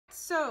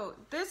So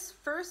this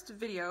first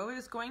video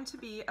is going to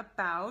be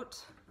about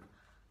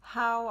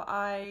how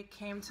I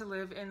came to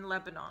live in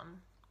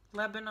Lebanon.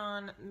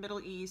 Lebanon,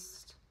 Middle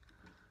East,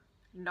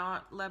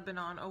 not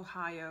Lebanon,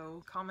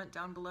 Ohio. Comment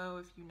down below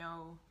if you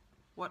know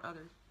what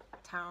other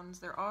towns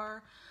there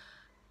are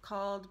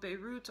called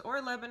Beirut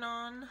or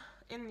Lebanon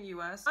in the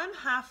US. I'm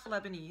half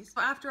Lebanese.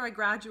 After I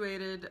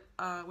graduated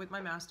with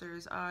my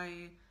master's,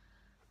 I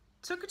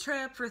took a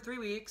trip for 3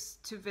 weeks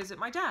to visit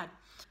my dad.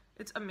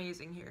 It's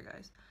amazing here,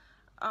 guys.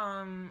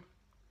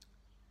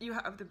 You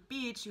have the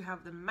beach, you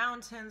have the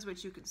mountains,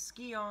 which you can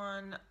ski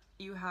on,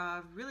 you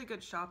have really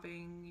good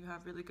shopping, you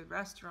have really good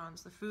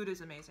restaurants, the food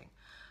is amazing.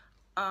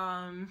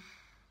 I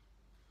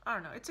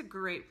don't know, it's a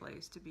great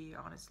place to be,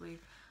 honestly.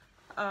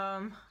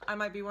 I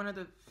might be one of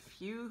the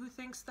few who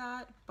thinks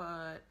that,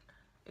 but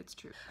it's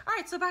true.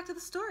 Alright, so back to the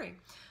story.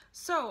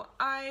 So,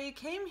 I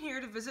came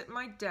here to visit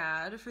my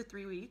dad for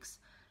 3 weeks,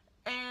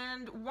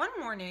 and one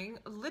morning,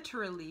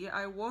 literally,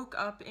 I woke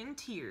up in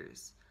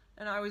tears.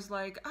 And I was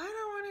like, I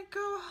don't want to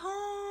go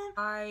home.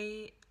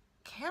 I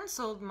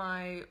canceled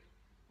my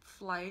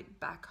flight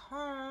back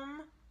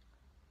home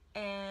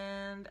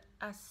and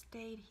I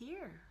stayed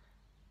here.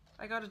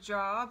 I got a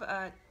job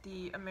at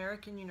the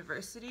American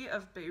University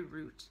of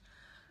Beirut,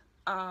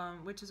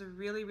 which is a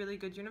really, really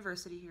good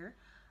university here.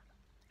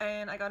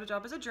 And I got a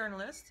job as a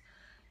journalist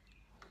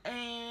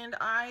and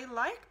I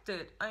liked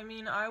it. I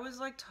mean, I was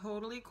like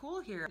totally cool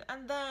here.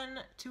 And then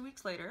 2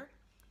 weeks later,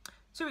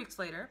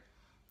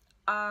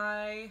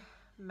 I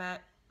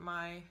met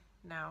my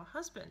now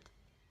husband.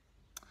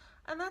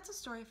 And that's a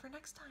story for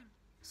next time.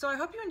 So I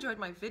hope you enjoyed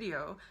my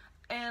video,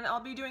 and I'll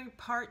be doing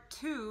part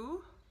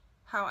 2,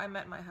 how I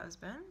met my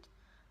husband,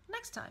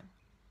 next time.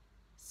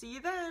 See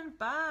you then,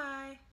 bye!